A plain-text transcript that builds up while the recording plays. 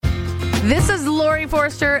This is Lori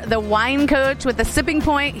Forster, the wine coach with the Sipping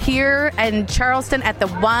Point here in Charleston at the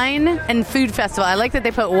Wine and Food Festival. I like that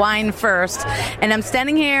they put wine first. And I'm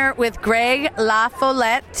standing here with Greg La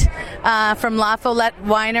Follette from La Follette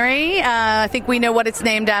Winery. I think we know what it's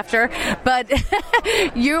named after. But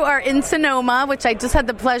you are in Sonoma, which I just had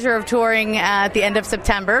the pleasure of touring at the end of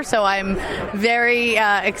September. So I'm very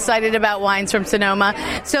excited about wines from Sonoma.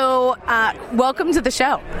 So welcome to the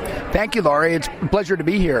show. Thank you, Laurie. It's a pleasure to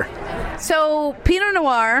be here. So Pinot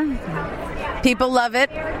Noir, people love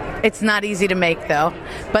it. It's not easy to make, though.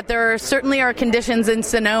 But there certainly are conditions in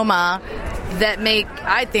Sonoma that make,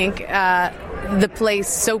 I think, the place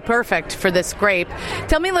so perfect for this grape.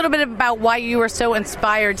 Tell me a little bit about why you were so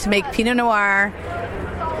inspired to make Pinot Noir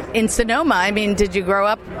in Sonoma. I mean, did you grow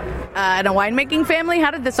up in a winemaking family?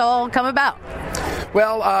 How did this all come about?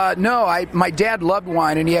 Well, no, my dad loved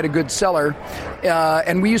wine, and he had a good cellar,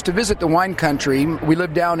 and we used to visit the wine country. We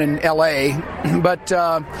lived down in L.A., but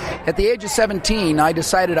at the age of 17, I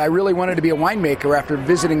decided I really wanted to be a winemaker after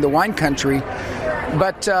visiting the wine country.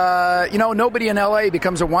 But, nobody in L.A.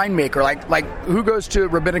 becomes a winemaker. Like who goes to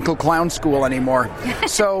rabbinical clown school anymore?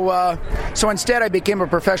 So instead, I became a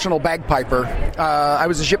professional bagpiper. I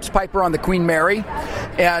was a ship's piper on the Queen Mary.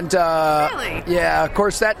 And, really? Yeah, of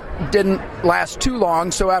course, that didn't last too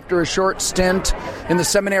long. So after a short stint in the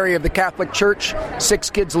seminary of the Catholic Church, 6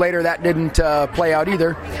 kids later, that didn't play out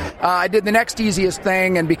either. I did the next easiest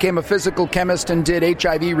thing and became a physical chemist and did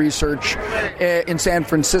HIV research in San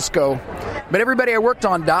Francisco. But everybody I worked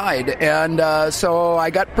on died, and so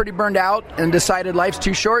I got pretty burned out and decided life's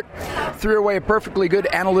too short. Threw away a perfectly good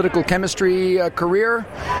analytical chemistry career.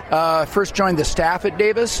 First joined the staff at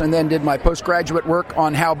Davis, and then did my postgraduate work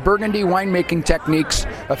on how Burgundy winemaking techniques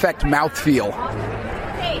affect mouthfeel.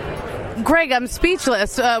 Greg, I'm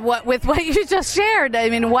speechless with what you just shared. I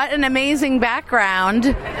mean, what an amazing background.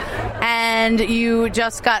 And you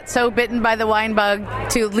just got so bitten by the wine bug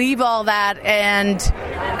to leave all that and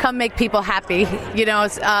come make people happy. You know,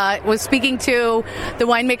 was speaking to the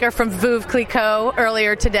winemaker from Veuve Clicquot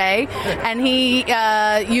earlier today, and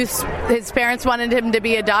his parents wanted him to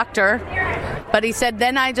be a doctor. But he said,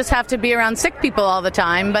 then I just have to be around sick people all the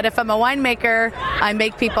time. But if I'm a winemaker, I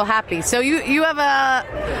make people happy. So you have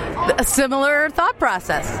a similar thought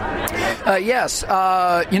process. Yes.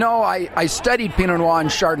 I studied Pinot Noir and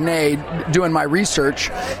Chardonnay doing my research,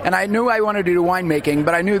 and I knew I wanted to do winemaking,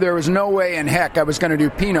 but I knew there was no way in heck I was going to do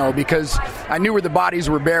Pinot because I knew where the bodies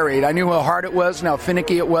were buried. I knew how hard it was and how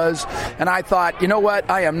finicky it was. And I thought, you know what?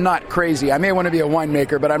 I am not crazy. I may want to be a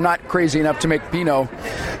winemaker, but I'm not crazy enough to make Pinot.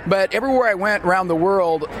 But everywhere I went around the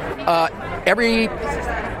world, every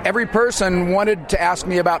person wanted to ask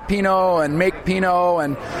me about Pinot and make Pinot,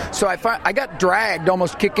 and so I got dragged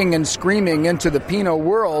almost kicking and screaming into the Pinot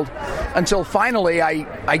world until finally I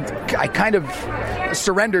kind of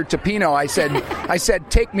surrendered to Pinot. I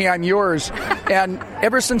said, take me, I'm yours. And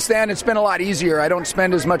ever since then, it's been a lot easier. I don't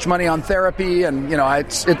spend as much money on therapy, and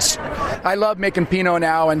I love making Pinot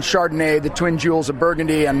now and Chardonnay, the twin jewels of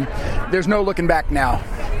Burgundy, and there's no looking back now.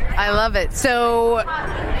 I love it. So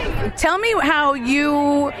tell me how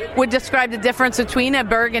you would describe the difference between a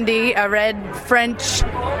Burgundy, a red French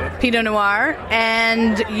Pinot Noir,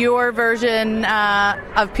 and your version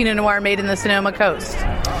of Pinot Noir made in the Sonoma Coast.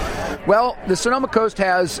 Well, the Sonoma Coast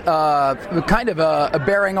has kind of a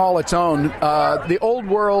bearing all its own. The old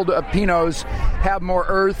world Pinots have more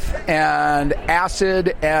earth and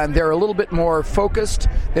acid, and they're a little bit more focused.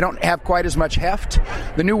 They don't have quite as much heft.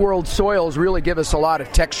 The New World soils really give us a lot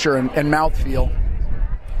of texture and mouthfeel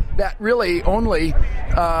that really only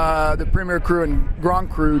the Premier Cru and Grand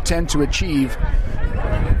Cru tend to achieve.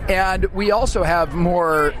 And we also have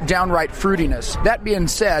more downright fruitiness. That being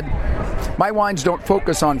said, my wines don't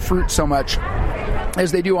focus on fruit so much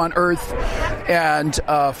as they do on earth and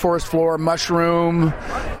forest floor, mushroom,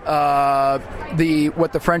 what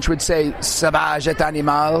the French would say, sauvage et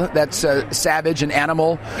animal, that's savage and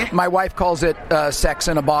animal. My wife calls it sex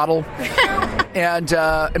in a bottle. And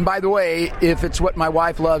by the way, if it's what my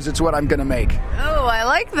wife loves, it's what I'm going to make. Oh, I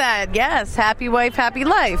like that. Yes. Happy wife, happy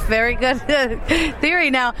life. Very good theory.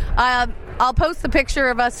 Now, I'll post the picture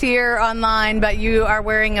of us here online, but you are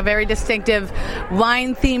wearing a very distinctive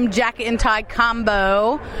wine-themed jacket and tie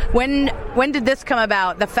combo. When did this come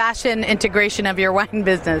about, the fashion integration of your wine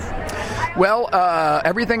business? Well,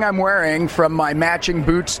 everything I'm wearing, from my matching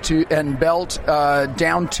boots and belt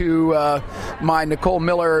down to my Nicole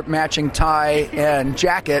Miller matching tie and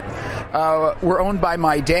jacket, were owned by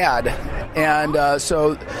my dad. And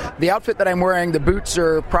so the outfit that I'm wearing, the boots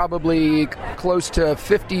are probably close to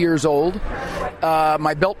 50 years old.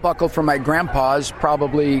 My belt buckle from my grandpa's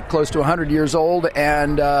probably close to 100 years old,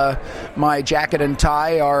 and my jacket and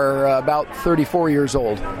tie are about 34 years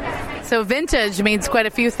old. So vintage means quite a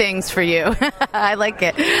few things for you. I like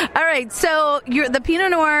it. All right, so you're the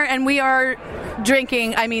Pinot Noir, and we are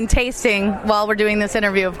tasting while we're doing this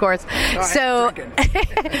interview, of course. No, so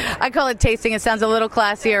I call it tasting. It sounds a little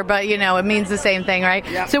classier, but it means the same thing, right?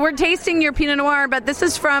 Yeah. So we're tasting your Pinot Noir, but this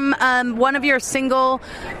is from one of your single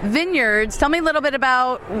vineyards. Tell me a little bit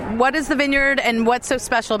about what is the vineyard and what's so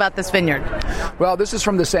special about this vineyard. Well, this is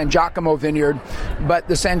from the San Giacomo vineyard, but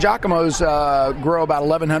the San Giacomos grow about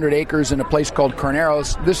 1,100 acres in a place called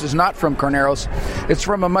Carneros. This is not from Carneros. It's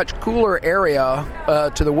from a much cooler area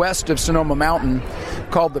to the west of Sonoma Mountain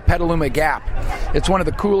called the Petaluma Gap. It's one of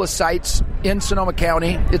the coolest sites in Sonoma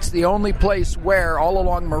County. It's the only place where all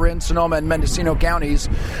along Marin, Sonoma, and Mendocino counties,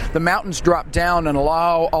 the mountains drop down and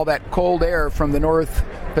allow all that cold air from the North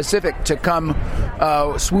Pacific to come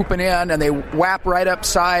swooping in, and they whap right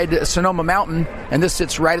upside Sonoma Mountain, and this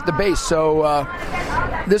sits right at the base. So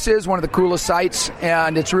this is one of the coolest sites,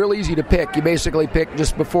 and it's real easy to pick. You basically pick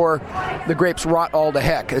just before the grapes rot all to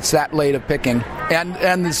heck. It's that late of picking.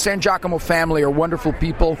 And the San Giacomo family are wonderful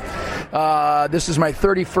people. This is my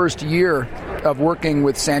 31st year of working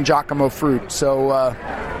with San Giacomo fruit, so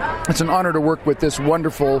it's an honor to work with this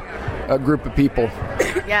wonderful group of people.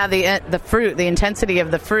 Yeah, the fruit, the intensity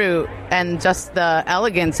of the fruit, and just the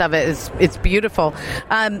elegance of it it's beautiful.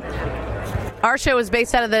 Our show is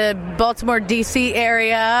based out of the Baltimore, D.C.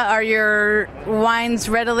 area. Are your wines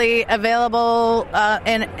readily available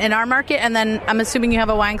in our market? And then I'm assuming you have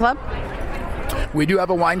a wine club? We do have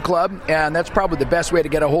a wine club, and that's probably the best way to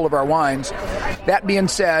get a hold of our wines. That being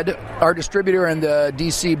said, our distributor in the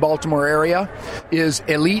D.C. Baltimore area is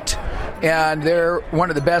Elite, and they're one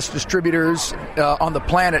of the best distributors on the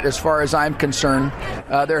planet as far as I'm concerned.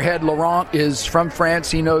 Their head, Laurent, is from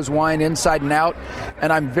France. He knows wine inside and out,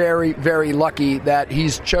 and I'm very, very lucky that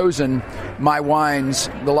he's chosen my wines,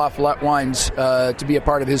 the La Follette wines, to be a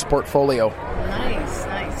part of his portfolio. Nice.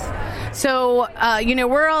 So,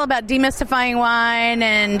 we're all about demystifying wine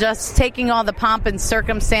and just taking all the pomp and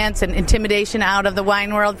circumstance and intimidation out of the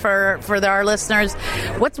wine world for our listeners.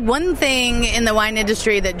 What's one thing in the wine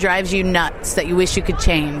industry that drives you nuts that you wish you could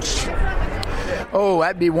change? Oh,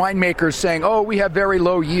 that'd be winemakers saying, we have very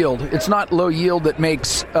low yield. It's not low yield that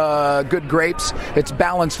makes good grapes. It's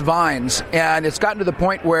balanced vines. And it's gotten to the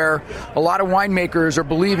point where a lot of winemakers are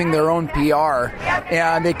believing their own PR,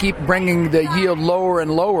 and they keep bringing the yield lower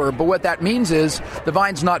and lower. But what that means is the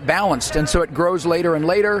vine's not balanced, and so it grows later and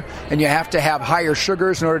later, and you have to have higher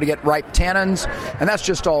sugars in order to get ripe tannins, and that's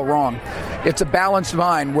just all wrong. It's a balanced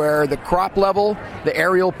vine where the crop level, the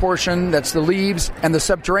aerial portion, that's the leaves, and the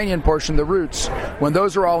subterranean portion, the roots, when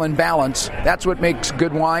those are all in balance, that's what makes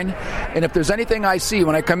good wine. And if there's anything I see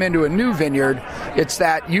when I come into a new vineyard, it's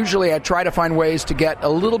that usually I try to find ways to get a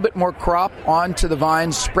little bit more crop onto the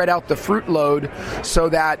vines, spread out the fruit load so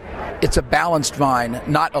that it's a balanced vine,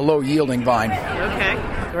 not a low-yielding vine.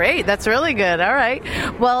 Okay, great. That's really good. All right.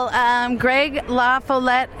 Well, Greg La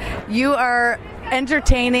Follette, you are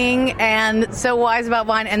entertaining and so wise about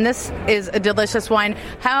wine, and this is a delicious wine.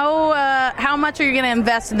 How much are you going to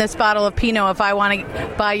invest in this bottle of Pinot if I want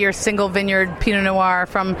to buy your single vineyard Pinot Noir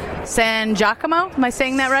from San Giacomo? Am I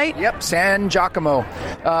saying that right? Yep, San Giacomo.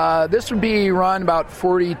 This would be run about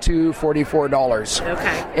 $40 to $44.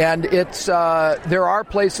 Okay. And it's there are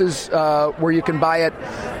places where you can buy it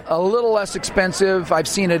a little less expensive. I've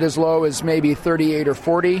seen it as low as maybe $38 or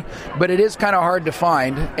 $40, but it is kind of hard to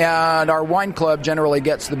find, and our wine club generally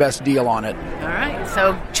gets the best deal on it. All right,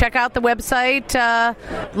 so check out the website,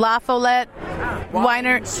 La Follette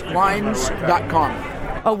Winery. Wines.com.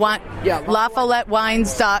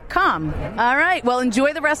 LaFolletteWines.com. All right, well,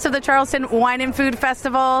 enjoy the rest of the Charleston Wine and Food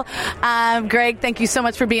Festival. Greg, thank you so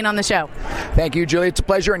much for being on the show. Thank you, Julie. It's a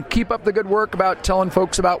pleasure, and keep up the good work about telling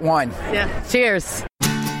folks about wine. Yeah. Cheers.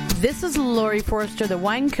 This is Lori Forrester, the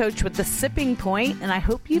wine coach with The Sipping Point, and I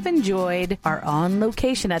hope you've enjoyed our on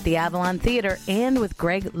location at the Avalon Theater and with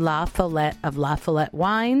Greg La Follette of La Follette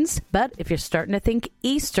Wines. But if you're starting to think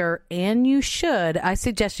Easter, and you should, I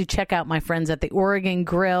suggest you check out my friends at the Oregon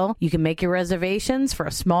Grill. You can make your reservations for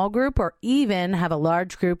a small group or even have a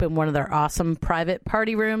large group in one of their awesome private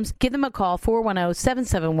party rooms. Give them a call,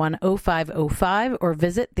 410-771-0505, or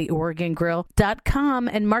visit theoregongrill.com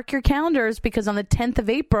and mark your calendars, because on the 10th of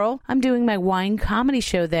April, April, I'm doing my wine comedy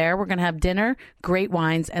show there. We're going to have dinner, great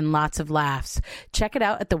wines, and lots of laughs. Check it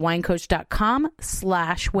out at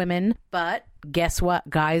thewinecoach.com/women. But guess what?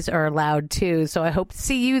 Guys are allowed too. So I hope to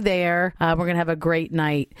see you there. We're going to have a great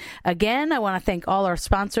night. Again, I want to thank all our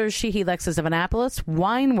sponsors, Sheehy Lexus of Annapolis,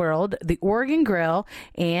 Wine World, the Oregon Grill,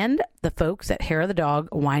 and the folks at Hair of the Dog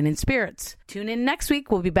Wine and Spirits. Tune in next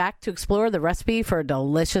week. We'll be back to explore the recipe for a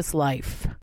delicious life.